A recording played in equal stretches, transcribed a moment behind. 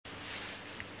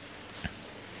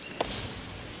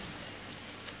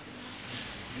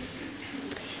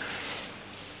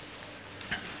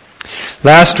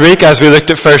Last week, as we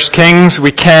looked at 1 Kings,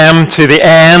 we came to the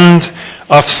end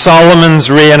of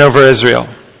Solomon's reign over Israel.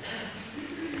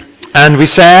 And we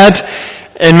said,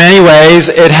 in many ways,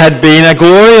 it had been a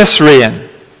glorious reign.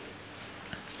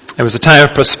 It was a time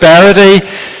of prosperity.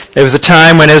 It was a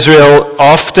time when Israel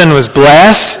often was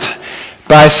blessed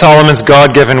by Solomon's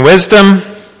God-given wisdom.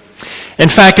 In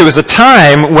fact, it was a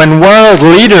time when world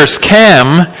leaders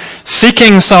came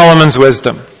seeking Solomon's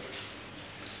wisdom.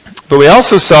 But we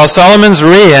also saw Solomon's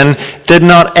reign did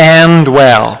not end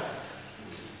well.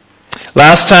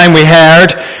 Last time we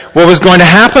heard what was going to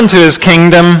happen to his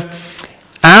kingdom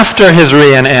after his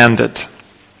reign ended.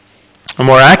 And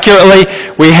more accurately,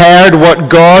 we heard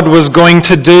what God was going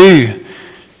to do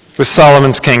with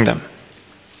Solomon's kingdom.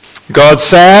 God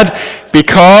said,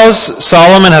 because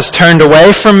Solomon has turned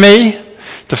away from me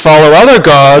to follow other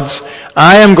gods,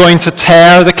 I am going to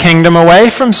tear the kingdom away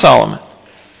from Solomon.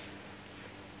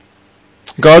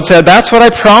 God said, that's what I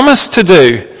promised to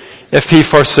do if he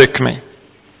forsook me. And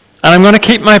I'm going to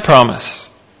keep my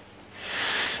promise.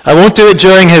 I won't do it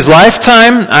during his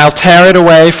lifetime. I'll tear it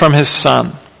away from his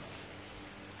son.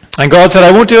 And God said,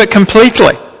 I won't do it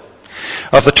completely.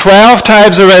 Of the 12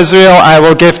 tribes of Israel, I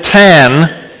will give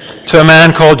 10 to a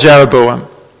man called Jeroboam.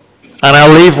 And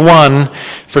I'll leave 1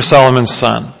 for Solomon's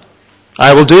son.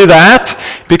 I will do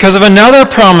that because of another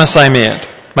promise I made.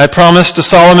 My promise to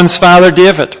Solomon's father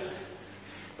David,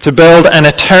 to build an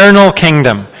eternal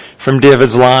kingdom from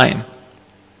David's line.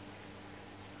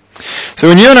 So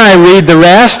when you and I read the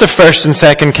rest of 1 and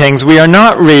 2 Kings, we are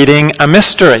not reading a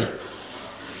mystery.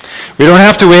 We don't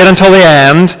have to wait until the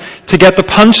end to get the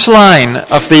punchline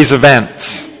of these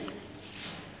events.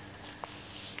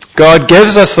 God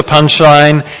gives us the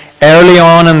punchline early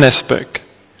on in this book.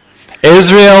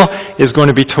 Israel is going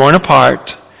to be torn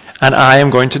apart, and I am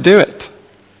going to do it.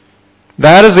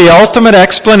 That is the ultimate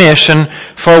explanation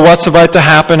for what's about to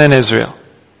happen in Israel.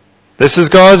 This is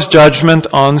God's judgment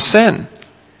on sin.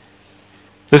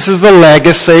 This is the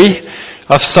legacy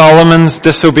of Solomon's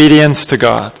disobedience to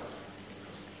God.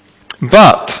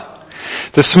 But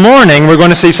this morning we're going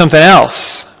to see something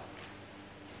else.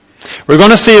 We're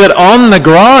going to see that on the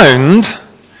ground,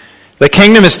 the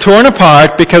kingdom is torn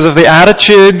apart because of the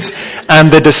attitudes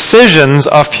and the decisions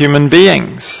of human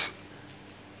beings.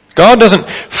 God doesn't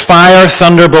fire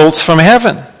thunderbolts from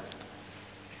heaven.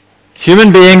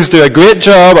 Human beings do a great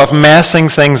job of messing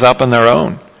things up on their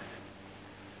own.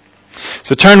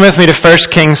 So turn with me to 1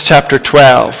 Kings chapter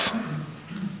 12.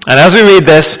 And as we read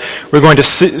this, we're going to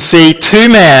see 2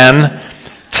 men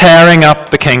tearing up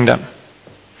the kingdom.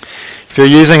 If you're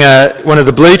using one of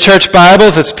the Blue Church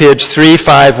Bibles, it's page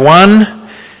 351,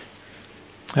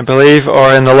 I believe,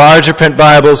 or in the larger print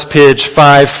Bibles, page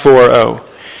 540.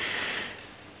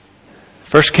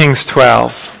 1 Kings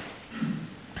 12.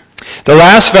 The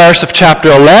last verse of chapter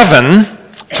 11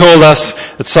 told us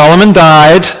that Solomon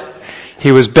died,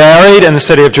 he was buried in the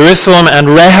city of Jerusalem, and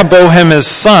Rehoboam his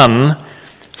son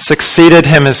succeeded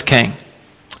him as king.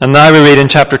 And now we read in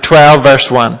chapter 12,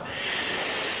 verse 1.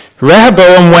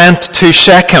 Rehoboam went to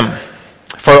Shechem,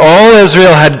 for all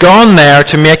Israel had gone there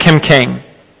to make him king.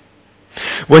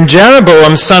 When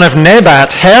Jeroboam, son of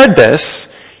Nebat, heard this,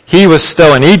 he was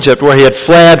still in Egypt, where he had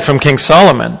fled from King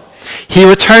Solomon. He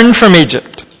returned from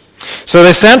Egypt. So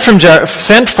they sent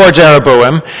for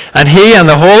Jeroboam, and he and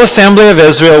the whole assembly of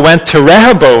Israel went to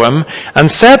Rehoboam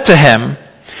and said to him,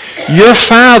 your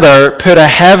father put a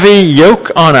heavy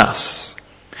yoke on us.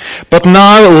 But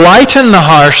now lighten the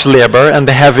harsh labor and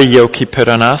the heavy yoke he put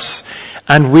on us,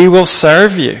 and we will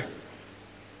serve you.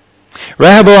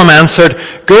 Rehoboam answered,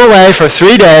 go away for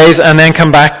 3 days and then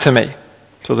come back to me.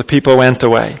 So the people went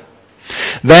away.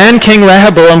 Then King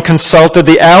Rehoboam consulted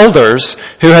the elders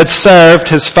who had served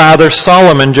his father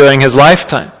Solomon during his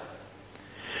lifetime.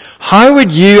 How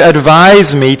would you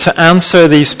advise me to answer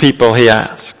these people, he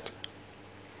asked.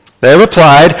 They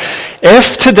replied,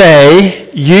 if today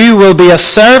you will be a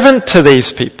servant to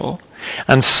these people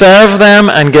and serve them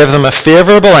and give them a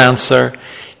favorable answer,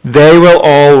 they will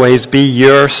always be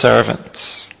your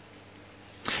servants.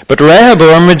 But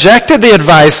Rehoboam rejected the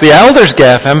advice the elders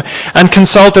gave him and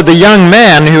consulted the young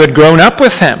men who had grown up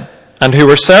with him and who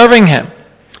were serving him.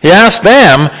 He asked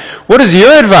them, what is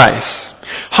your advice?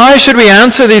 How should we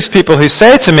answer these people who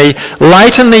say to me,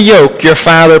 lighten the yoke your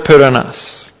father put on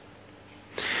us?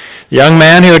 The young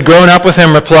man who had grown up with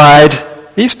him replied,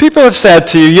 these people have said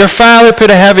to you, your father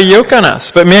put a heavy yoke on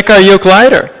us, but make our yoke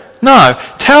lighter. Now,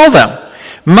 tell them,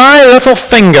 my little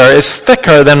finger is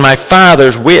thicker than my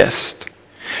father's waist.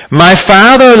 My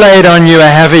father laid on you a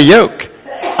heavy yoke.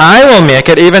 I will make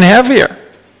it even heavier.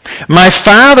 My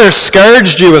father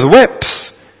scourged you with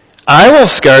whips. I will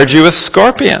scourge you with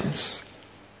scorpions.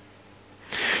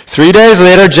 3 days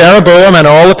later, Jeroboam and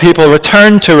all the people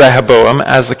returned to Rehoboam,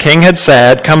 as the king had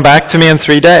said, "Come back to me in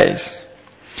 3 days."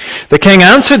 The king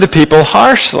answered the people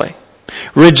harshly.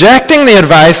 Rejecting the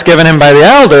advice given him by the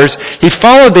elders, he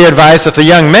followed the advice of the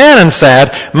young men and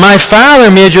said, "My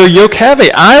father made your yoke heavy.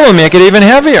 I will make it even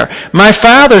heavier. My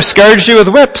father scourged you with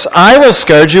whips. I will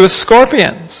scourge you with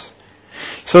scorpions."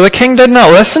 So the king did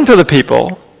not listen to the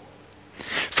people,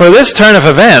 for this turn of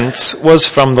events was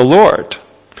from the Lord,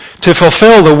 to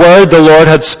fulfill the word the Lord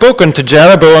had spoken to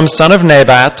Jeroboam son of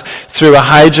Nebat through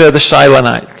Ahijah the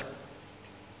Shilonite.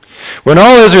 When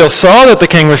all Israel saw that the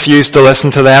king refused to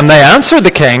listen to them, they answered the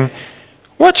king,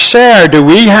 "What share do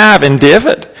we have in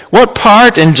David? What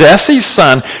part in Jesse's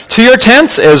son? To your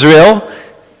tents, Israel.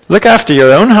 Look after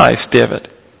your own house, David."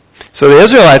 So the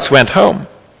Israelites went home.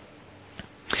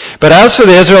 But as for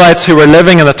the Israelites who were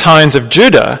living in the towns of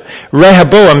Judah,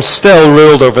 Rehoboam still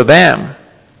ruled over them.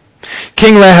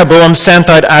 King Rehoboam sent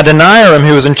out Adoniram,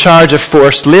 who was in charge of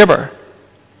forced labor.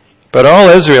 But all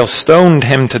Israel stoned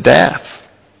him to death.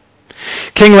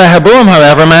 King Rehoboam,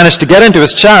 however, managed to get into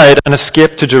his chariot and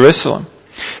escape to Jerusalem.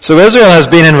 So Israel has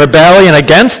been in rebellion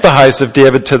against the house of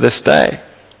David to this day.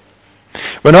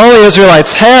 When all the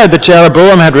Israelites heard that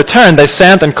Jeroboam had returned, they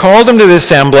sent and called him to the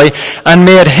assembly and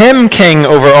made him king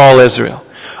over all Israel.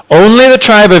 Only the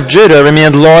tribe of Judah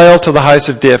remained loyal to the house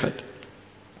of David.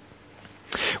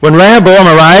 When Rehoboam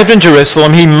arrived in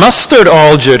Jerusalem, he mustered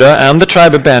all Judah and the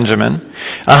tribe of Benjamin,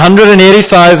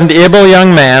 180,000 able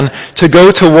young men, to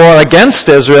go to war against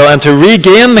Israel and to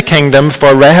regain the kingdom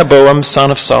for Rehoboam,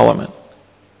 son of Solomon.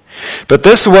 But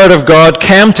this word of God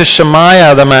came to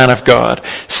Shemaiah, the man of God.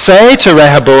 "Say to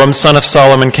Rehoboam, son of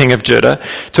Solomon, king of Judah,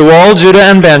 to all Judah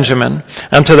and Benjamin,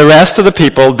 and to the rest of the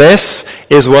people, this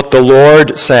is what the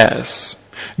Lord says.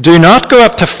 Do not go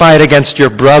up to fight against your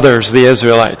brothers, the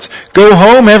Israelites. Go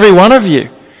home, every one of you,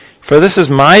 for this is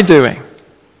my doing."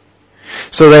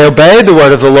 So they obeyed the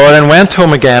word of the Lord and went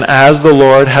home again as the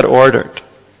Lord had ordered.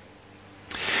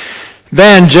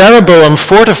 Then Jeroboam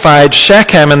fortified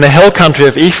Shechem in the hill country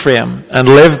of Ephraim and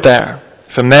lived there.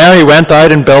 From there he went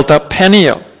out and built up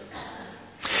Peniel.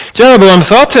 Jeroboam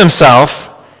thought to himself,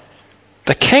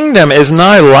 "The kingdom is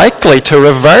now likely to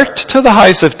revert to the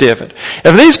house of David.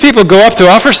 If these people go up to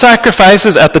offer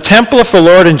sacrifices at the temple of the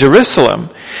Lord in Jerusalem,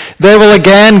 they will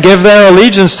again give their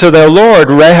allegiance to their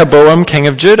lord, Rehoboam, king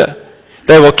of Judah.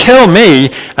 They will kill me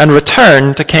and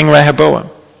return to King Rehoboam."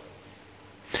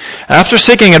 After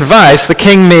seeking advice, the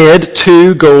king made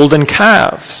 2 golden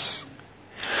calves.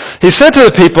 He said to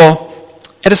the people,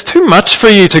 "It is too much for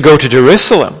you to go to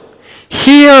Jerusalem.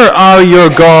 Here are your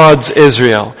gods,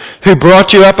 Israel, who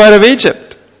brought you up out of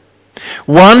Egypt.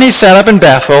 One he set up in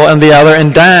Bethel and the other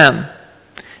in Dan.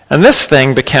 And this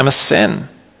thing became a sin.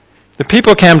 The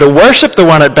people came to worship the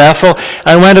one at Bethel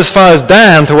and went as far as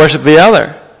Dan to worship the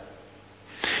other.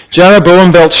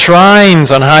 Jeroboam built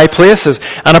shrines on high places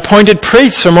and appointed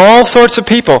priests from all sorts of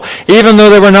people, even though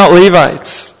they were not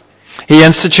Levites. He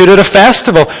instituted a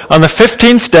festival on the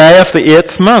 15th day of the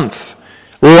 8th month,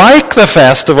 like the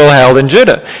festival held in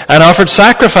Judah, and offered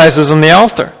sacrifices on the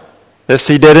altar. This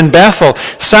he did in Bethel,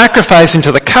 sacrificing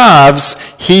to the calves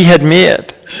he had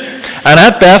made. And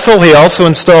at Bethel he also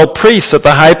installed priests at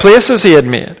the high places he had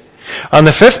made. On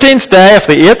the 15th day of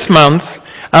the 8th month,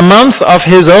 a month of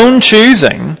his own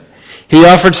choosing, he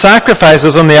offered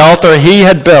sacrifices on the altar he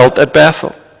had built at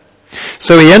Bethel.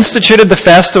 So he instituted the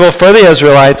festival for the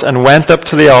Israelites and went up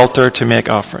to the altar to make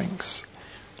offerings.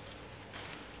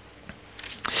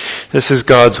 This is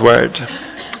God's word.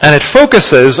 And it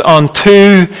focuses on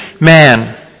 2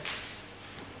 men.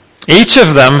 Each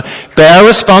of them bear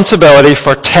responsibility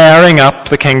for tearing up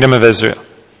the kingdom of Israel.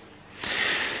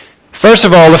 First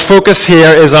of all, the focus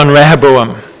here is on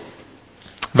Rehoboam.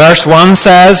 Verse 1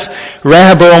 says,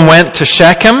 Rehoboam went to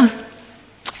Shechem,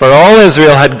 for all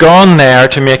Israel had gone there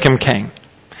to make him king.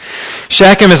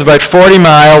 Shechem is about 40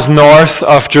 miles north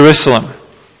of Jerusalem.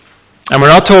 And we're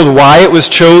not told why it was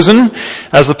chosen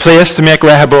as the place to make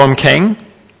Rehoboam king.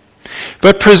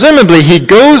 But presumably he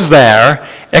goes there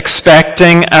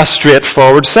expecting a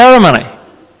straightforward ceremony.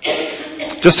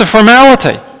 Just a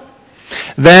formality.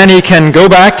 Then he can go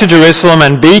back to Jerusalem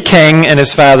and be king in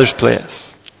his father's place.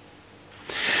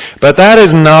 But that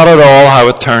is not at all how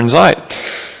it turns out.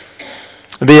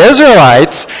 The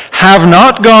Israelites have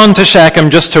not gone to Shechem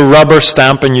just to rubber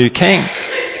stamp a new king.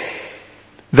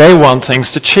 They want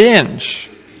things to change.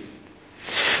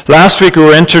 Last week we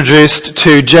were introduced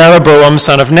to Jeroboam,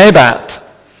 son of Nebat.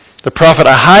 The prophet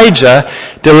Ahijah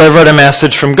delivered a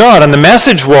message from God, and the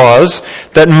message was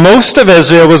that most of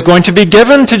Israel was going to be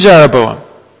given to Jeroboam.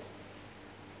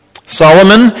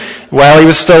 Solomon, while he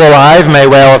was still alive, may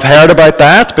well have heard about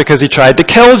that because he tried to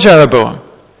kill Jeroboam.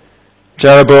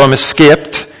 Jeroboam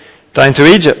escaped down to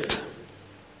Egypt.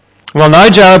 Well, now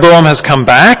Jeroboam has come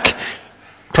back,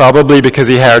 probably because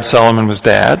he heard Solomon was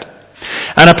dead.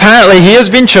 And apparently he has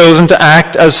been chosen to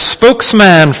act as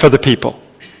spokesman for the people.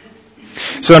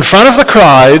 So in front of the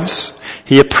crowds,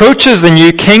 he approaches the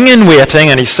new king in waiting,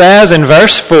 and he says in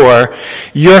verse 4,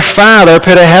 "Your father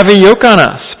put a heavy yoke on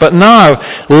us, but now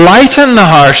lighten the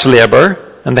harsh labor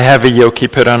and the heavy yoke he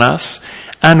put on us,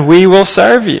 and we will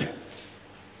serve you."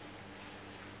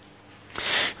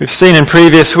 We've seen in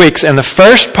previous weeks, in the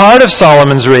first part of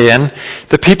Solomon's reign,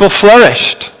 the people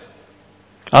flourished.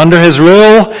 Under his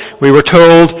rule, we were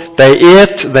told, they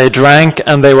ate, they drank,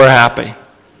 and they were happy.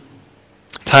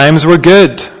 Times were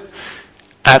good.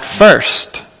 At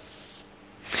first.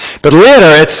 But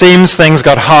later, it seems things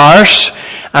got harsh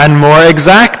and more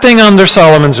exacting under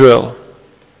Solomon's rule.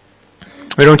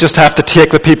 We don't just have to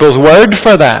take the people's word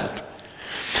for that.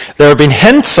 There have been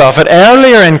hints of it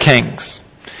earlier in Kings.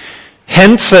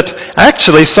 Hints that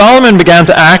actually Solomon began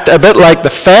to act a bit like the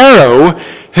Pharaoh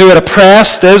who had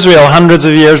oppressed Israel hundreds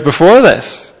of years before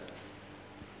this.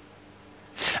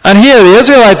 And here the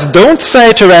Israelites don't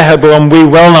say to Rehoboam, "We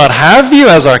will not have you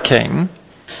as our king."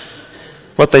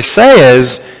 What they say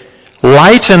is,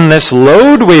 "Lighten this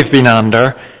load we've been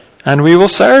under, and we will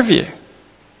serve you."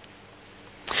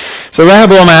 So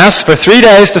Rehoboam asks for 3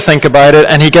 days to think about it,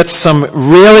 and he gets some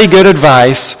really good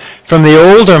advice from the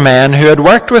older men who had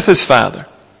worked with his father.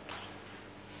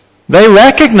 They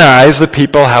recognize the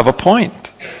people have a point.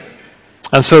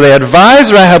 And so they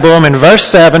advise Rehoboam in verse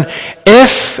 7,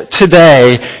 "If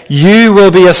today you will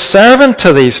be a servant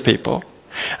to these people,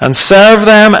 and serve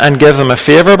them and give them a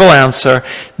favorable answer,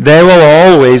 they will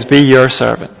always be your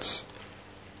servants."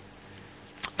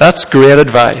 That's great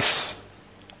advice.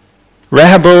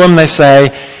 Rehoboam, they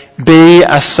say, be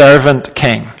a servant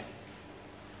king.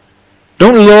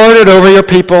 Don't lord it over your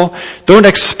people. Don't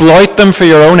exploit them for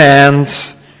your own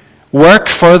ends. Work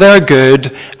for their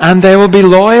good, and they will be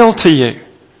loyal to you.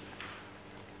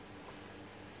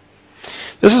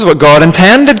 This is what God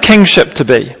intended kingship to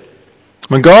be.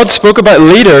 When God spoke about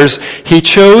leaders, he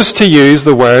chose to use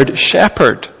the word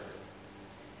shepherd.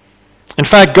 In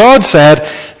fact, God said,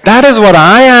 "That is what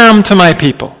I am to my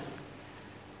people.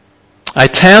 I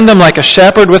tend them like a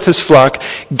shepherd with his flock,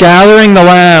 gathering the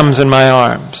lambs in my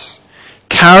arms,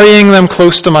 carrying them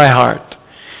close to my heart,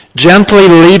 gently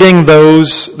leading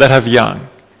those that have young."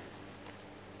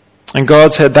 And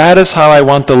God said, that is how I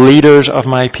want the leaders of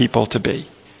my people to be.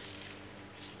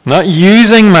 Not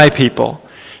using my people,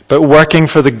 but working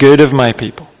for the good of my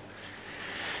people.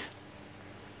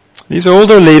 These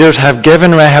older leaders have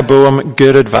given Rehoboam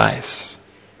good advice.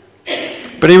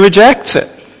 But he rejects it.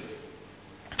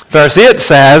 Verse 8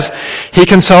 says, he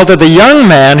consulted the young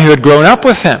man who had grown up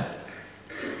with him.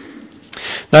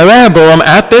 Now Rehoboam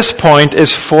at this point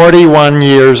is 41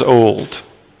 years old.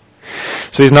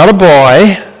 So he's not a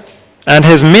boy, and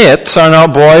his mates are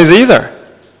not boys either.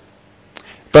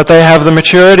 But they have the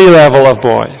maturity level of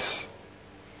boys.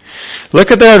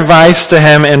 Look at their advice to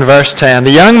him in verse 10.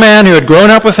 The young man who had grown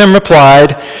up with him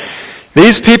replied,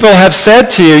 "These people have said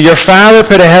to you, your father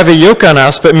put a heavy yoke on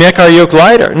us, but make our yoke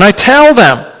lighter. Now tell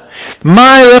them,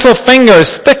 my little finger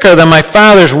is thicker than my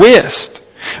father's waist.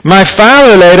 My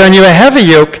father laid on you a heavy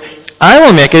yoke, I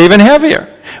will make it even heavier.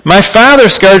 My father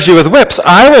scourged you with whips,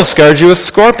 I will scourge you with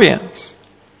scorpions."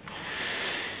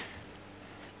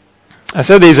 I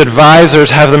said these advisors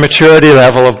have the maturity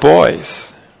level of boys.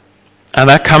 And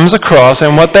that comes across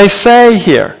in what they say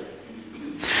here.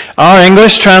 Our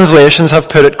English translations have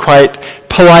put it quite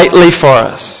politely for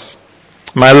us.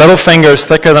 My little finger is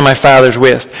thicker than my father's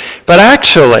waist. But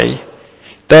actually,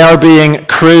 they are being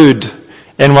crude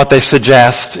in what they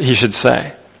suggest he should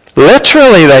say.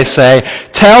 Literally, they say,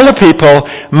 tell the people,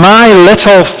 my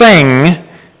little thing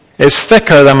is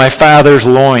thicker than my father's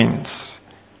loins.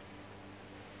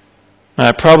 Now,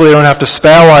 I probably don't have to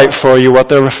spell out for you what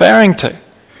they're referring to.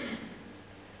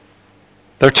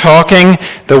 They're talking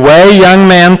the way young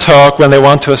men talk when they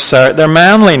want to assert their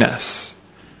manliness.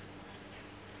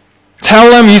 Tell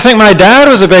them, you think my dad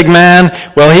was a big man?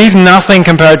 Well, he's nothing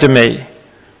compared to me.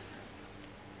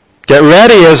 Get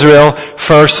ready, Israel,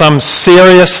 for some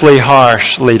seriously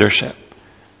harsh leadership.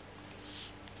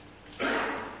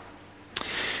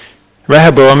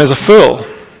 Rehoboam is a fool.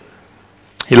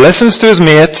 He listens to his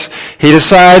mates. He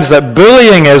decides that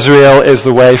bullying Israel is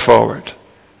the way forward.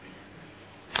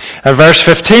 And verse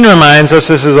 15 reminds us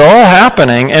this is all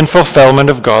happening in fulfillment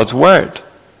of God's word.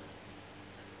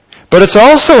 But it's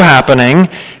also happening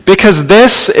because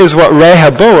this is what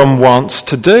Rehoboam wants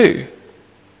to do.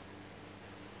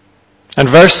 And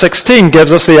verse 16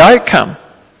 gives us the outcome.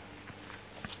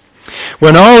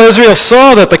 When all Israel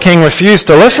saw that the king refused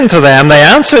to listen to them, they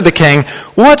answered the king,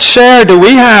 "What share do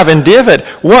we have in David?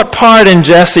 What part in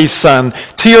Jesse's son?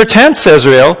 To your tents,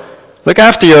 Israel. Look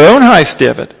after your own house,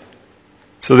 David."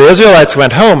 So the Israelites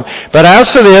went home. But as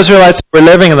for the Israelites who were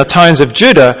living in the towns of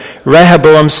Judah,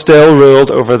 Rehoboam still ruled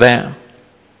over them.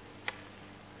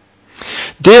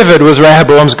 David was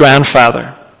Rehoboam's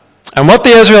grandfather. And what the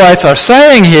Israelites are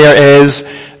saying here is,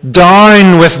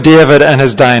 down with David and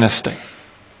his dynasty.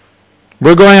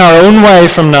 We're going our own way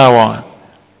from now on.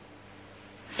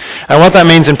 And what that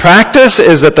means in practice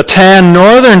is that the 10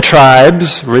 northern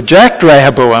tribes reject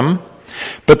Rehoboam,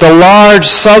 but the large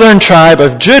southern tribe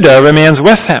of Judah remains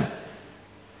with him.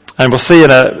 And we'll see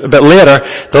in a bit later,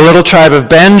 the little tribe of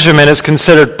Benjamin is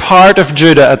considered part of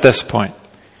Judah at this point.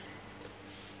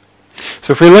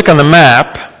 So if we look on the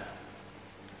map,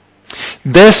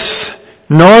 this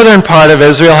northern part of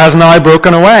Israel has now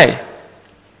broken away.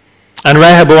 And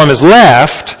Rehoboam is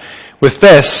left with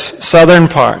this southern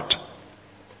part.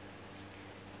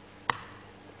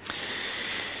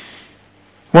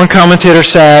 One commentator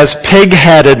says,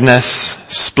 pig-headedness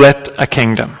split a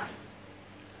kingdom.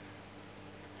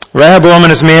 Rehoboam and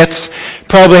his mates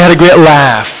probably had a great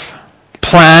laugh,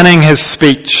 planning his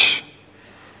speech.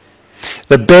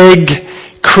 The big,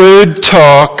 crude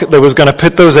talk that was going to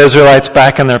put those Israelites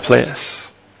back in their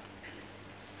place.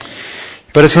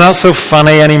 But it's not so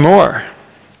funny anymore.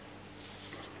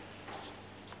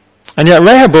 And yet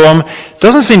Rehoboam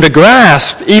doesn't seem to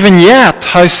grasp, even yet,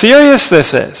 how serious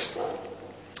this is.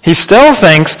 He still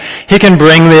thinks he can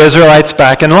bring the Israelites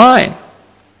back in line.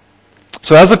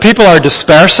 So as the people are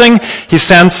dispersing, he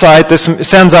sends out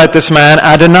this man,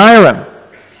 Adoniram.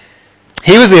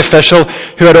 He was the official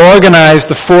who had organized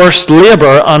the forced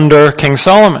labor under King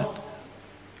Solomon.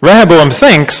 Rehoboam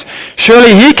thinks,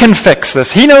 surely he can fix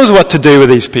this. He knows what to do with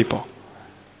these people.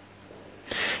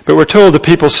 But we're told the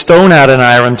people stone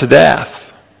Adoniram to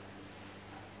death.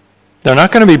 They're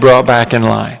not going to be brought back in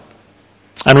line.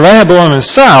 And Rehoboam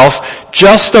himself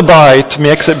just about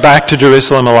makes it back to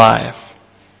Jerusalem alive.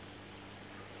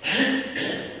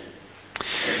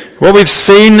 What we've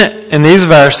seen in these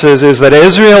verses is that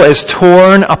Israel is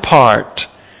torn apart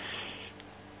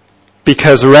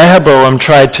because Rehoboam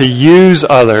tried to use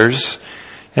others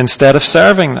instead of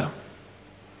serving them.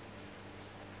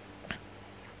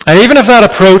 And even if that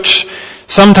approach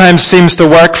sometimes seems to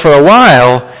work for a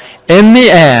while, in the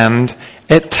end,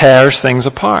 it tears things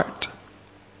apart.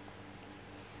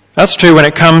 That's true when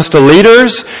it comes to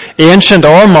leaders, ancient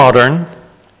or modern,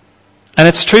 and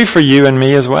it's true for you and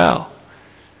me as well.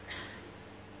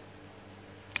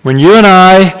 When you and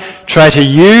I try to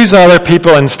use other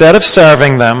people instead of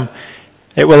serving them,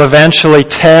 it will eventually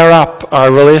tear up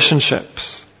our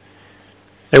relationships.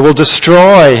 It will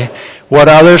destroy what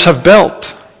others have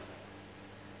built.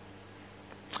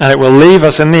 And it will leave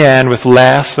us in the end with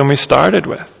less than we started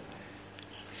with.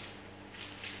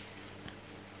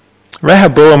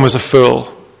 Rehoboam was a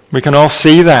fool. We can all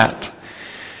see that.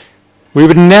 We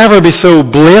would never be so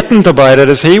blatant about it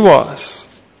as he was.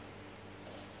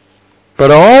 But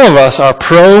all of us are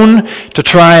prone to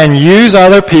try and use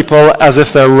other people as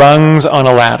if they're rungs on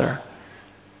a ladder.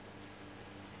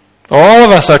 All of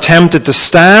us are tempted to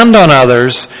stand on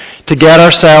others to get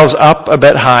ourselves up a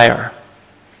bit higher.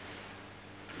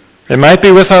 It might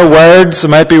be with our words, it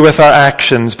might be with our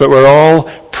actions, but we're all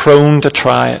prone to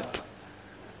try it.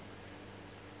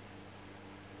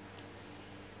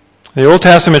 The Old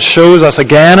Testament shows us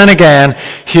again and again,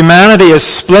 humanity is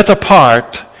split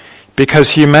apart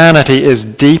because humanity is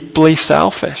deeply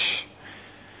selfish.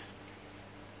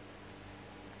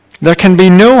 There can be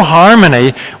no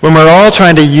harmony when we're all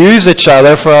trying to use each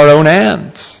other for our own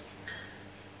ends.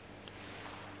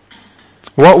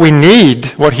 What we need,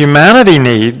 what humanity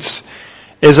needs,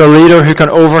 is a leader who can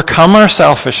overcome our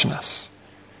selfishness,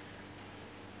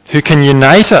 who can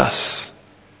unite us.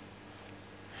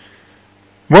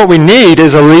 What we need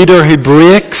is a leader who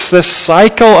breaks this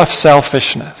cycle of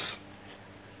selfishness.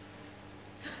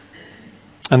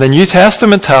 And the New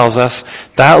Testament tells us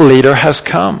that leader has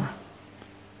come.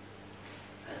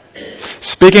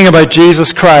 Speaking about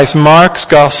Jesus Christ, Mark's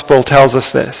Gospel tells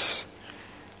us this.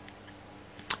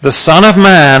 The Son of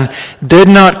Man did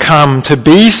not come to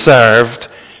be served,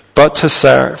 but to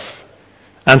serve,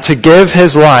 and to give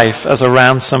his life as a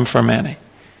ransom for many.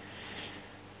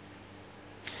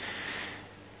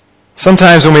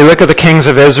 Sometimes when we look at the kings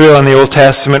of Israel in the Old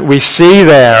Testament, we see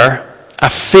there a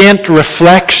faint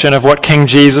reflection of what King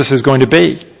Jesus is going to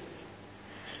be.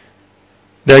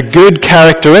 Their good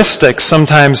characteristics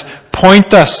sometimes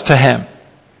point us to him.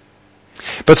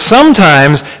 But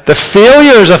sometimes the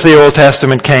failures of the Old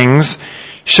Testament kings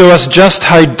show us just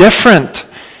how different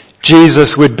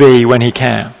Jesus would be when he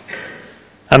came.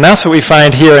 And that's what we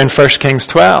find here in 1 Kings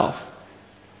 12.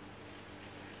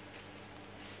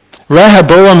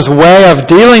 Rehoboam's way of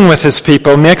dealing with his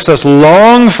people makes us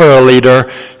long for a leader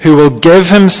who will give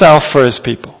himself for his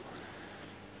people.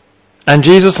 And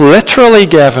Jesus literally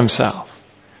gave himself.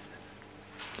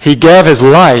 He gave his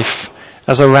life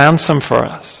as a ransom for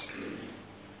us.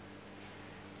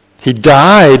 He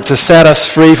died to set us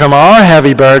free from our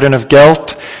heavy burden of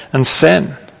guilt and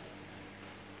sin.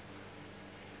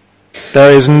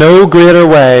 There is no greater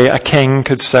way a king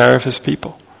could serve his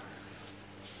people.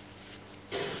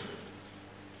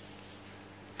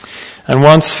 And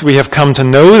once we have come to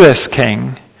know this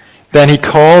king, then he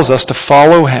calls us to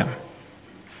follow him.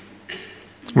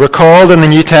 We're called in the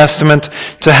New Testament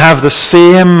to have the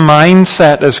same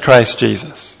mindset as Christ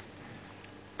Jesus.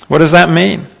 What does that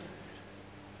mean?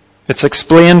 It's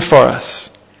explained for us.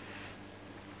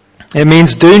 It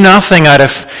means do nothing out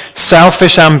of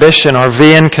selfish ambition or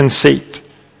vain conceit.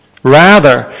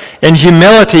 Rather, in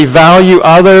humility, value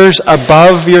others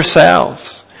above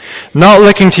yourselves, not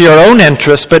looking to your own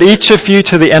interests, but each of you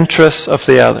to the interests of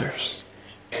the others.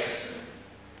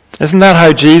 Isn't that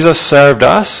how Jesus served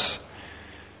us?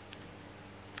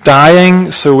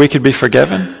 Dying so we could be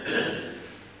forgiven.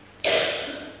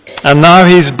 And now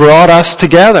he's brought us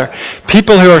together.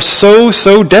 People who are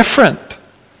so different.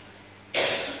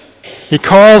 He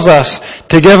calls us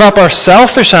to give up our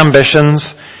selfish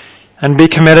ambitions and be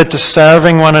committed to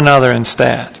serving one another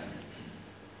instead.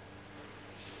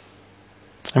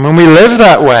 And when we live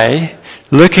that way,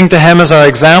 looking to him as our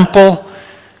example,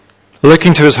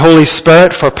 looking to his Holy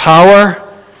Spirit for power,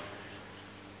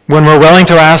 when we're willing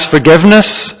to ask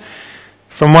forgiveness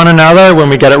from one another when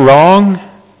we get it wrong,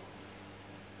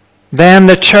 then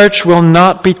the church will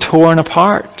not be torn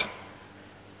apart.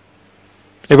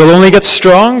 It will only get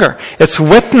stronger. Its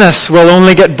witness will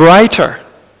only get brighter.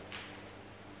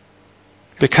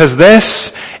 Because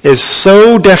this is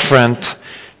so different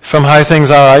from how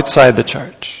things are outside the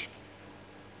church.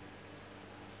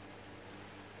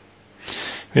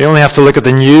 We only have to look at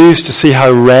the news to see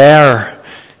how rare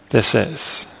this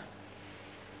is.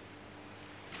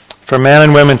 For men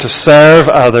and women to serve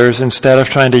others instead of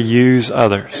trying to use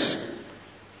others.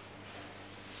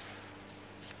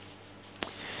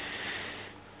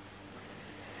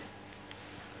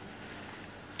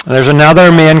 There's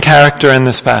another main character in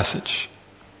this passage.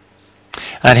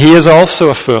 And he is also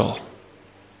a fool.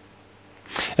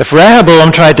 If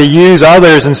Rehoboam tried to use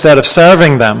others instead of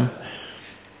serving them,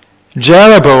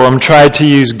 Jeroboam tried to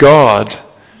use God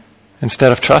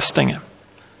instead of trusting him.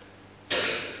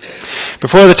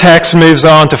 Before the text moves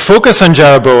on to focus on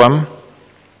Jeroboam,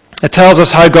 it tells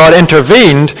us how God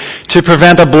intervened to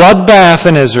prevent a bloodbath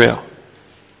in Israel.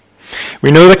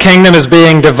 We know the kingdom is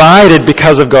being divided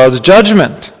because of God's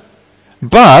judgment.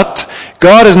 But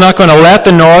God is not going to let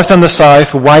the north and the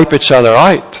south wipe each other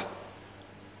out.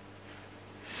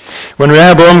 When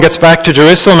Rehoboam gets back to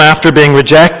Jerusalem after being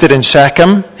rejected in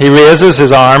Shechem, he raises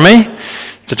his army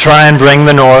to try and bring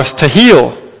the north to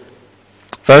heel.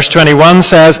 Verse 21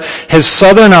 says, his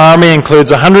southern army includes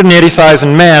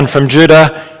 180,000 men from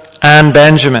Judah and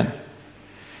Benjamin.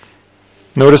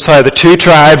 Notice how the two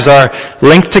tribes are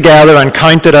linked together and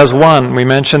counted as one. We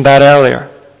mentioned that earlier.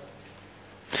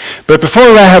 But before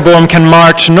Rehoboam can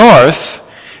march north,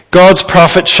 God's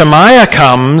prophet Shemaiah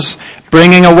comes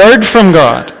bringing a word from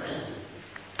God.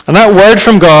 And that word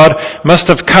from God must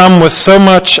have come with so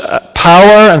much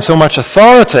power and so much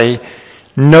authority,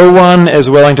 no one is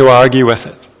willing to argue with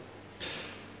it.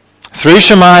 Through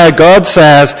Shemaiah, God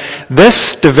says,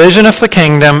 this division of the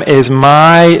kingdom is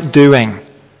my doing.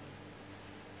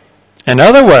 In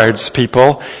other words,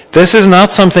 people, this is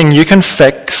not something you can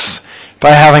fix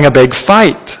by having a big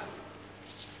fight.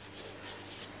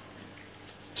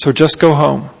 So just go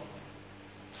home.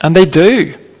 And they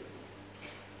do.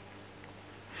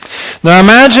 Now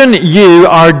imagine you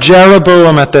are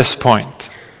Jeroboam at this point.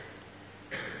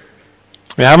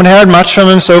 We haven't heard much from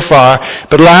him so far,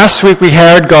 but last week we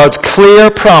heard God's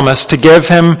clear promise to give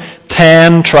him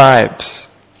 10 tribes.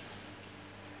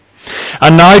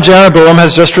 And now Jeroboam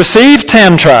has just received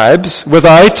 10 tribes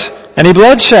without any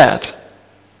bloodshed.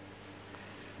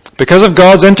 Because of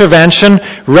God's intervention,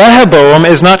 Rehoboam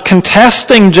is not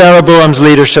contesting Jeroboam's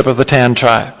leadership of the 10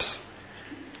 tribes.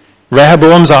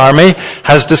 Rehoboam's army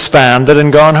has disbanded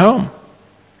and gone home.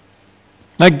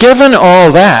 Now, given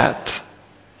all that,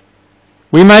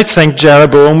 we might think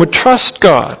Jeroboam would trust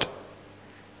God.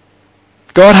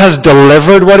 God has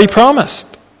delivered what he promised.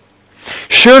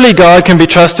 Surely God can be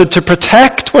trusted to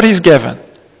protect what he's given.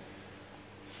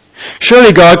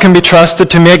 Surely God can be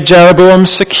trusted to make Jeroboam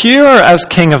secure as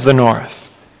king of the north.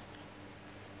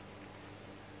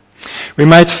 We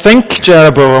might think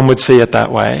Jeroboam would see it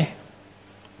that way,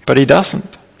 but he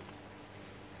doesn't.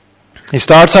 He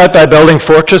starts out by building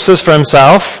fortresses for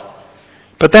himself,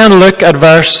 but then look at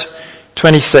verse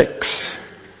 26.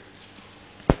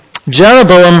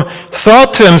 Jeroboam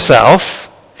thought to himself,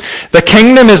 the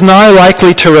kingdom is now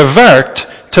likely to revert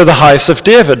to the house of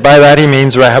David. By that he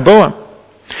means Rehoboam.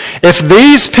 If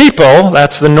these people,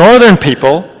 that's the northern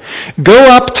people,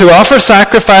 go up to offer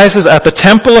sacrifices at the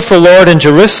temple of the Lord in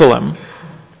Jerusalem,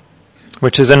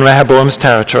 which is in Rehoboam's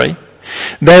territory,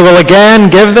 they will again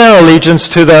give their allegiance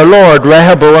to their Lord,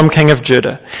 Rehoboam, king of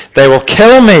Judah. They will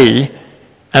kill me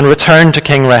and return to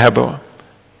King Rehoboam.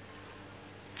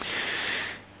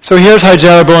 So here's how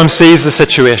Jeroboam sees the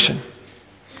situation.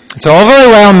 It's all very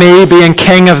well me being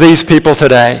king of these people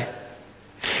today,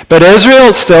 but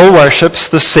Israel still worships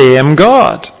the same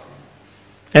God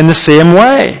in the same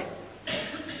way.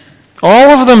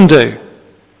 All of them do.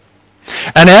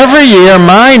 And every year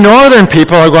my northern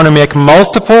people are going to make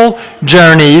multiple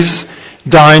journeys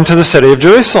down to the city of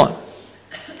Jerusalem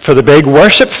for the big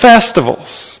worship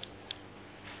festivals.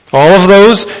 All of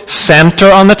those center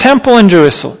on the temple in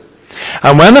Jerusalem.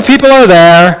 And when the people are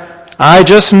there, I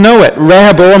just know it.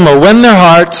 Rehoboam will win their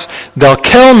hearts, they'll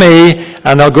kill me,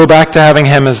 and they'll go back to having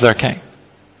him as their king.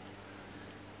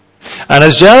 And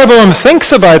as Jeroboam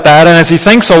thinks about that, and as he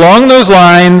thinks along those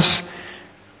lines,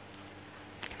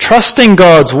 trusting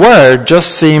God's word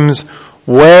just seems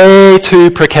way too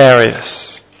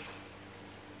precarious.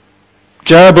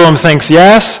 Jeroboam thinks,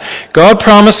 yes, God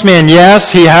promised me, and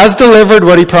yes, he has delivered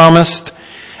what he promised,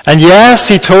 and yes,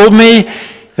 he told me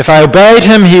if I obeyed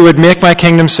him, he would make my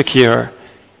kingdom secure.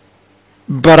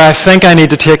 But I think I need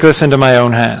to take this into my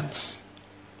own hands.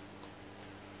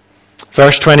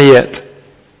 Verse 28.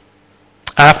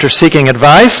 After seeking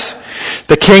advice,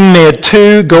 the king made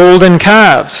 2 golden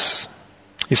calves.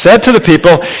 He said to the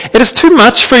people, it is too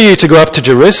much for you to go up to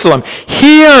Jerusalem.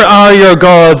 Here are your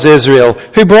gods, Israel,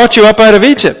 who brought you up out of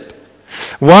Egypt.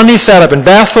 One he set up in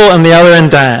Bethel and the other in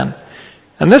Dan.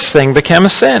 And this thing became a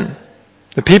sin.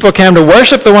 The people came to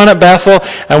worship the one at Bethel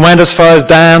and went as far as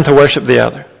Dan to worship the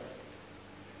other.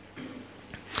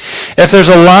 If there's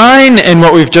a line in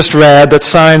what we've just read that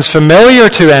sounds familiar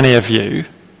to any of you,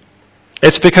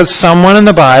 it's because someone in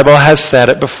the Bible has said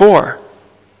it before.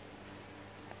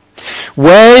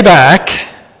 Way back,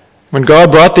 when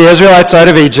God brought the Israelites out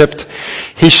of Egypt,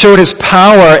 he showed his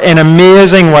power in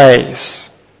amazing ways.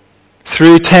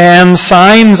 Through 10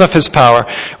 signs of his power.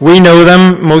 We know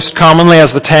them most commonly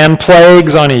as the 10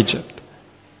 plagues on Egypt.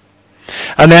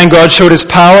 And then God showed his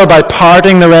power by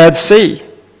parting the Red Sea,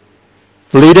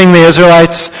 leading the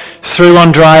Israelites through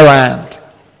on dry land.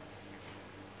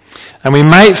 And we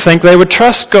might think they would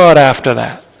trust God after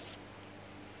that.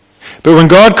 But when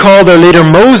God called their leader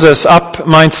Moses up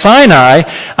Mount Sinai,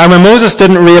 and when Moses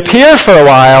didn't reappear for a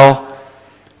while,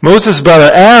 Moses'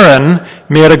 brother Aaron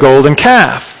made a golden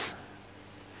calf.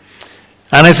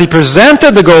 And as he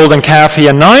presented the golden calf, he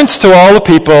announced to all the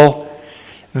people,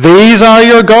 these are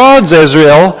your gods,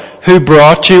 Israel, who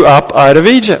brought you up out of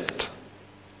Egypt.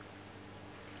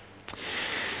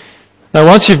 Now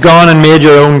once you've gone and made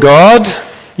your own God,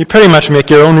 you pretty much make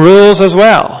your own rules as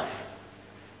well.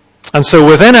 And so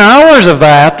within hours of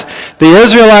that, the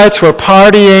Israelites were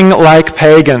partying like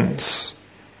pagans,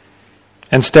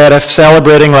 instead of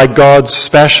celebrating like God's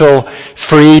special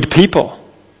freed people.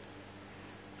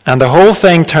 And the whole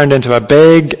thing turned into a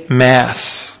big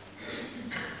mess.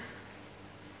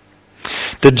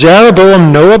 Did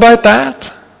Jeroboam know about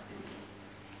that?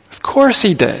 Of course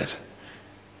he did.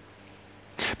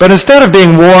 But instead of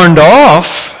being warned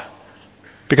off,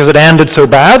 because it ended so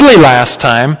badly last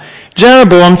time,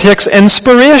 Jeroboam takes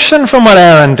inspiration from what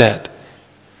Aaron did.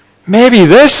 Maybe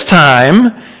this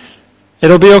time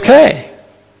it'll be okay.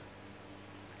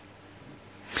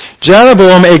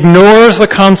 Jeroboam ignores the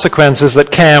consequences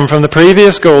that came from the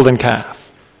previous golden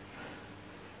calf.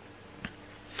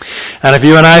 And if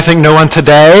you and I think no one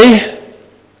today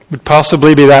would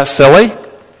possibly be that silly,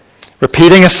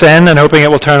 repeating a sin and hoping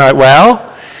it will turn out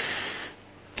well,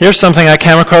 here's something I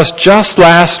came across just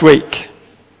last week.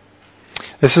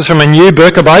 This is from a new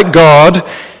book about God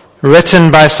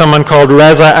written by someone called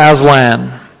Reza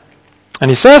Aslan.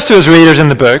 And he says to his readers in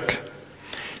the book,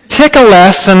 take a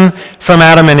lesson from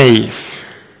Adam and Eve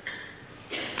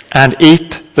and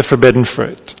eat the forbidden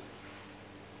fruit.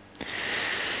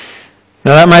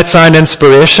 Now that might sound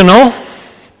inspirational,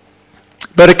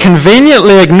 but it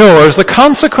conveniently ignores the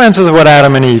consequences of what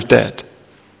Adam and Eve did.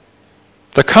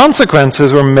 The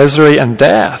consequences were misery and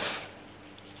death.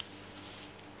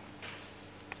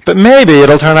 But maybe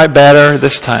it'll turn out better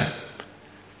this time.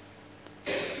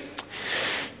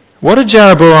 What did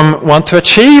Jeroboam want to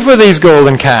achieve with these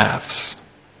golden calves?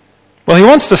 Well, he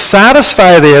wants to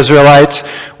satisfy the Israelites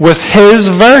with his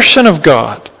version of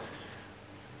God.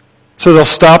 So they'll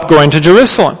stop going to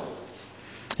Jerusalem.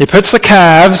 He puts the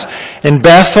calves in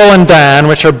Bethel and Dan,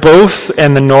 which are both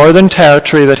in the northern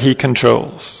territory that he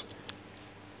controls.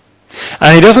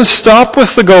 And he doesn't stop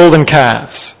with the golden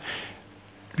calves.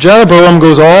 Jeroboam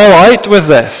goes all out with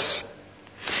this.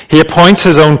 He appoints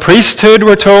his own priesthood,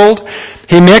 we're told.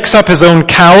 He makes up his own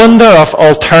calendar of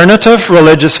alternative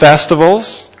religious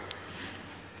festivals.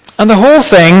 And the whole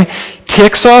thing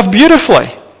takes off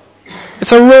beautifully.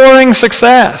 It's a roaring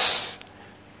success.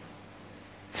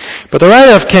 But the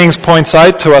writer of Kings points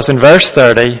out to us in verse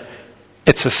 30,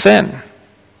 it's a sin.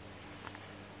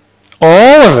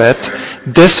 All of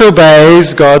it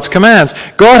disobeys God's commands.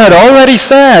 God had already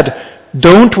said,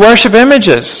 don't worship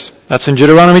images. That's in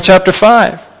Deuteronomy chapter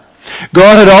 5.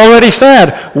 God had already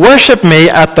said, worship me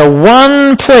at the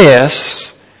one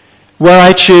place where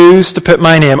I choose to put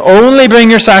my name. Only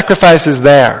bring your sacrifices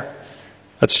there.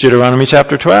 That's Deuteronomy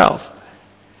chapter 12.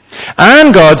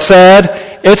 And God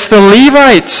said, it's the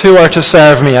Levites who are to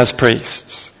serve me as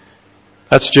priests.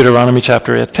 That's Deuteronomy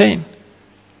chapter 18.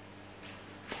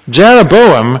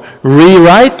 Jeroboam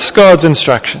rewrites God's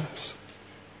instructions.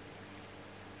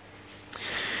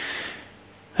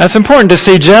 And it's important to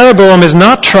see Jeroboam is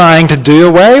not trying to do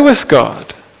away with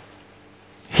God.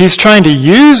 He's trying to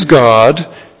use God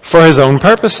for his own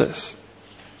purposes.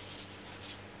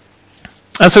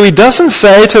 And so he doesn't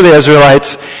say to the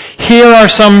Israelites, here are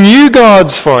some new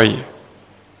gods for you.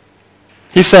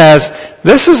 He says,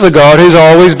 this is the God who's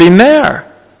always been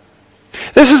there.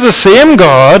 This is the same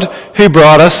God who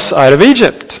brought us out of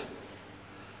Egypt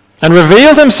and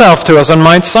revealed himself to us on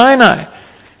Mount Sinai.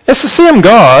 It's the same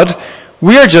God.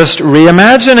 We're just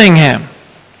reimagining him.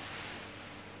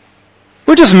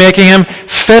 We're just making him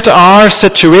fit our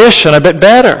situation a bit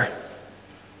better.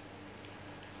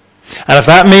 And if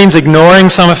that means ignoring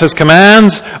some of his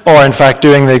commands, or in fact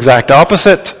doing the exact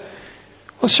opposite,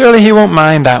 well, surely he won't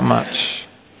mind that much.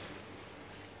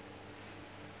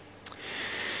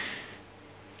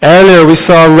 Earlier we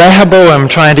saw Rehoboam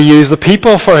trying to use the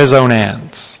people for his own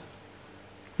ends.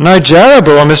 Now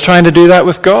Jeroboam is trying to do that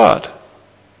with God.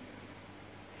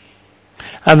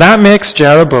 And that makes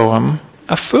Jeroboam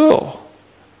a fool.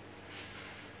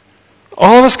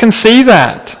 All of us can see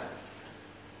that.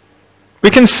 We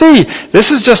can see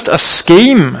this is just a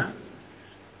scheme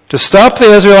to stop the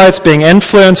Israelites being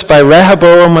influenced by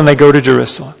Rehoboam when they go to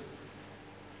Jerusalem.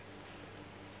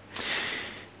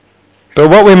 But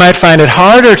what we might find it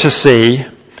harder to see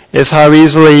is how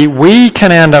easily we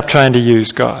can end up trying to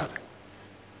use God.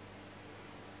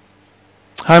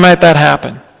 How might that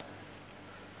happen?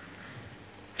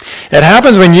 It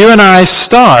happens when you and I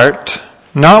start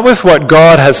not with what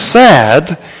God has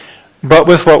said, but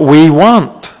with what we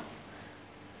want.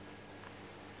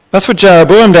 That's what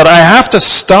Jeroboam did. I have to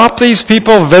stop these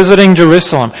people visiting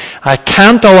Jerusalem. I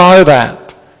can't allow that.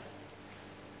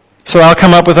 So I'll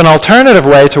come up with an alternative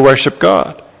way to worship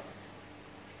God.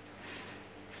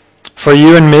 For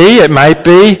you and me, it might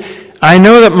be, I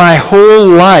know that my whole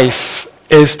life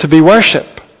is to be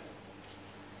worship.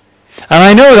 And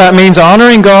I know that means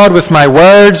honoring God with my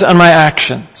words and my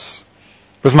actions,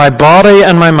 with my body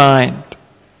and my mind.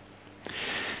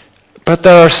 But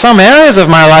there are some areas of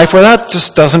my life where that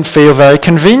just doesn't feel very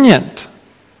convenient.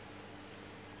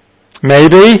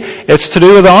 Maybe it's to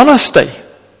do with honesty.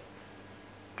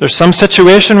 There's some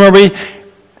situation where we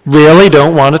really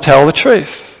don't want to tell the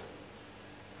truth.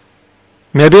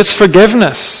 Maybe it's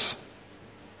forgiveness.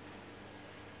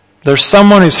 There's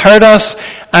someone who's hurt us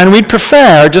and we'd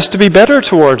prefer just to be bitter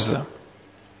towards them.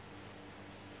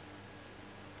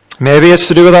 Maybe it's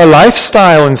to do with our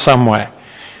lifestyle in some way.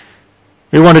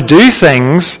 We want to do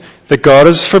things that God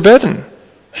has forbidden.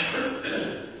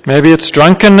 Maybe it's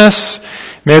drunkenness.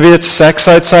 Maybe it's sex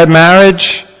outside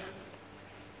marriage.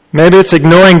 Maybe it's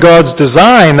ignoring God's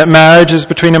design that marriage is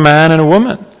between a man and a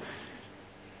woman.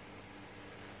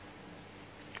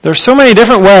 There are so many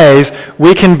different ways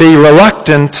we can be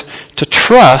reluctant to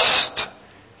trust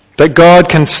that God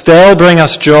can still bring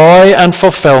us joy and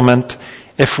fulfillment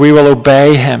if we will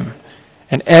obey him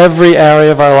in every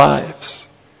area of our lives.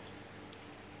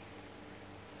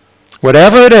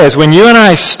 Whatever it is, when you and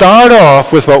I start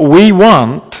off with what we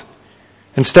want,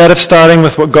 instead of starting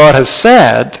with what God has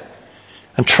said,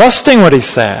 and trusting what he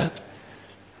said,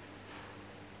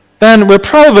 then we're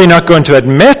probably not going to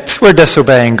admit we're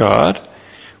disobeying God.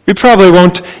 We probably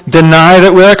won't deny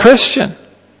that we're a Christian,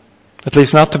 at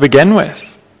least not to begin with.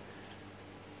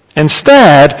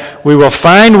 Instead, we will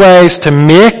find ways to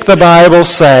make the Bible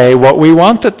say what we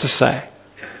want it to say.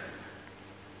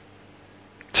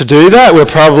 To do that, we'll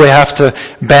probably have to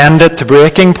bend it to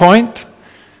breaking point.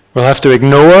 We'll have to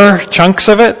ignore chunks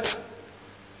of it.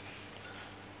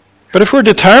 But if we're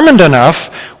determined enough,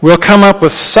 we'll come up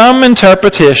with some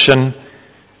interpretation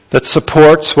that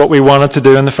supports what we wanted to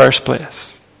do in the first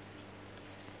place.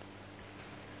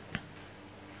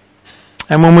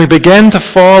 And when we begin to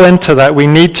fall into that, we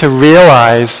need to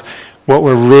realize what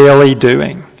we're really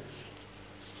doing.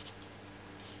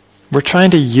 We're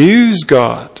trying to use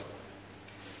God.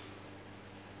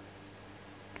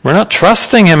 We're not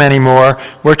trusting Him anymore.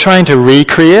 We're trying to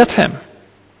recreate Him.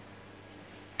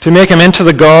 To make Him into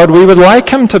the God we would like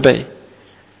Him to be.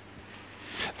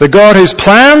 The God whose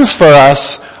plans for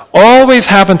us always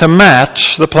happen to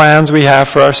match the plans we have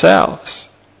for ourselves.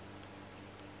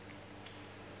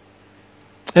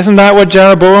 Isn't that what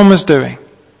Jeroboam was doing?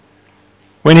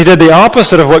 When he did the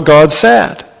opposite of what God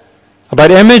said about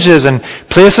images and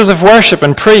places of worship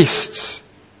and priests.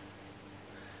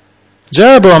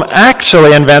 Jeroboam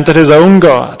actually invented his own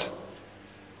God,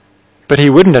 but he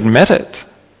wouldn't admit it.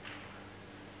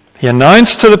 He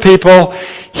announced to the people,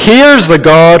 here's the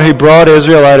God who brought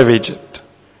Israel out of Egypt.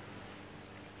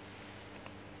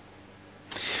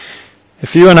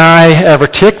 If you and I ever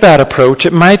take that approach,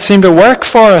 it might seem to work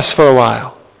for us for a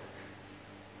while.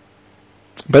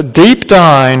 But deep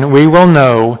down, we will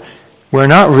know we're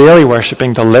not really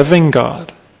worshiping the living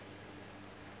God.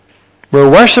 We're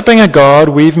worshiping a God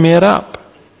we've made up.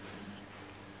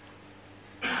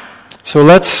 So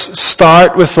let's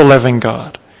start with the living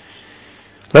God.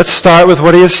 Let's start with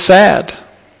what He has said.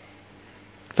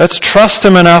 Let's trust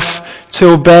Him enough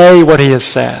to obey what He has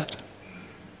said.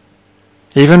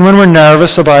 Even when we're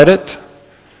nervous about it.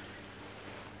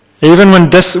 Even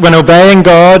when obeying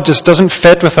God just doesn't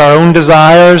fit with our own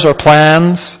desires or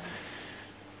plans.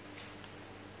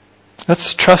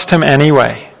 Let's trust Him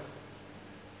anyway.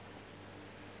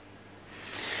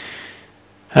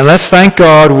 And let's thank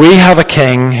God we have a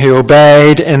King who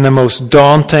obeyed in the most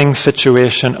daunting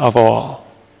situation of all.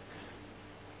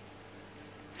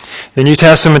 The New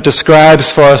Testament describes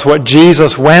for us what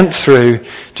Jesus went through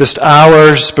just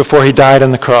hours before He died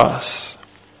on the cross.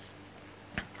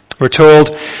 We're told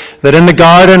that in the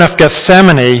Garden of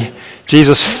Gethsemane,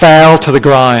 Jesus fell to the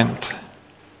ground.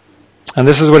 And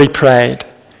this is what He prayed.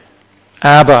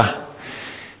 Abba,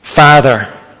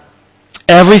 Father,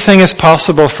 everything is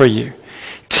possible for You.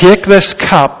 Take this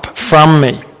cup from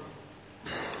me.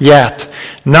 Yet,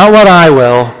 not what I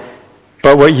will,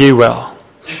 but what You will.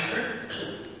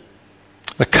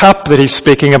 The cup that He's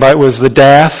speaking about was the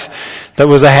death that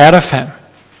was ahead of Him.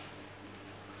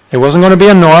 It wasn't going to be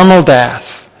a normal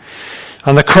death.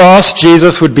 On the cross,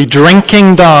 Jesus would be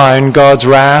drinking down God's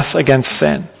wrath against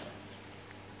sin.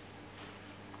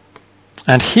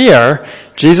 And here,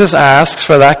 Jesus asks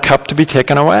for that cup to be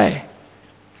taken away.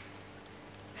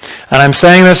 And I'm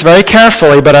saying this very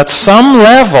carefully, but at some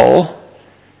level,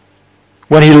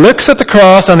 when He looks at the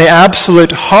cross and the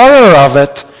absolute horror of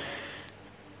it,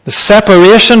 the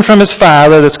separation from His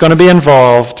Father that's going to be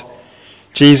involved,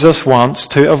 Jesus wants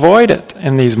to avoid it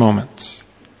in these moments.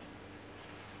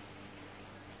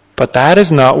 But that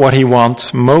is not what He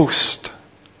wants most.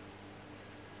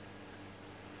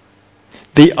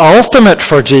 The ultimate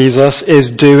for Jesus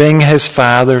is doing His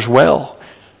Father's will.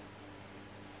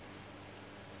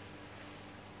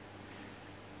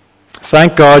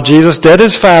 Thank God Jesus did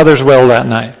His Father's will that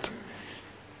night.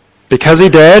 Because He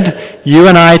did, you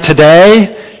and I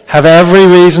today have every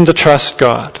reason to trust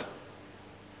God.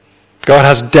 God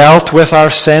has dealt with our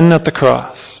sin at the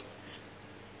cross.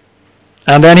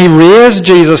 And then He raised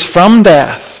Jesus from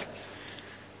death.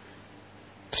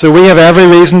 So we have every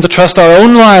reason to trust our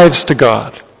own lives to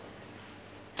God.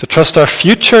 To trust our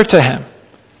future to Him.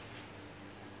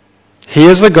 He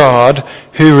is the God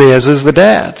who raises the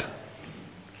dead.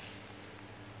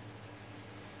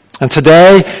 And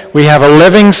today we have a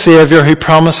living Savior who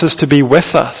promises to be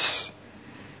with us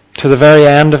to the very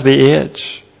end of the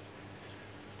age.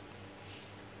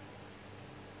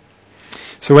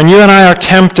 So when you and I are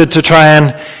tempted to try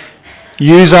and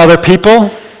use other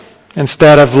people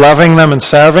instead of loving them and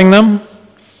serving them,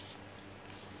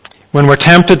 when we're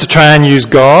tempted to try and use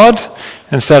God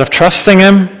instead of trusting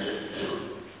Him,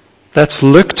 let's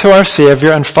look to our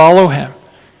Savior and follow Him.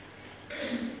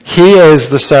 He is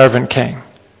the servant king.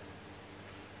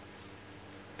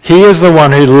 He is the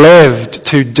one who lived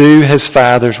to do His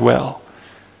Father's will.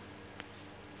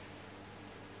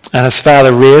 And His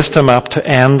Father raised Him up to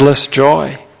endless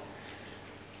joy.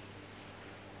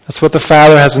 That's what the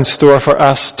Father has in store for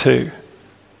us too,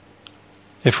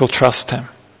 if we'll trust Him.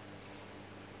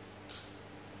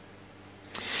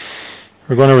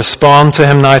 We're going to respond to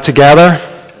Him now together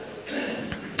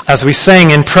as we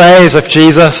sing in praise of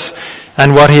Jesus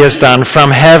and what He has done.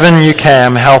 From heaven you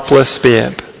came, helpless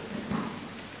babe.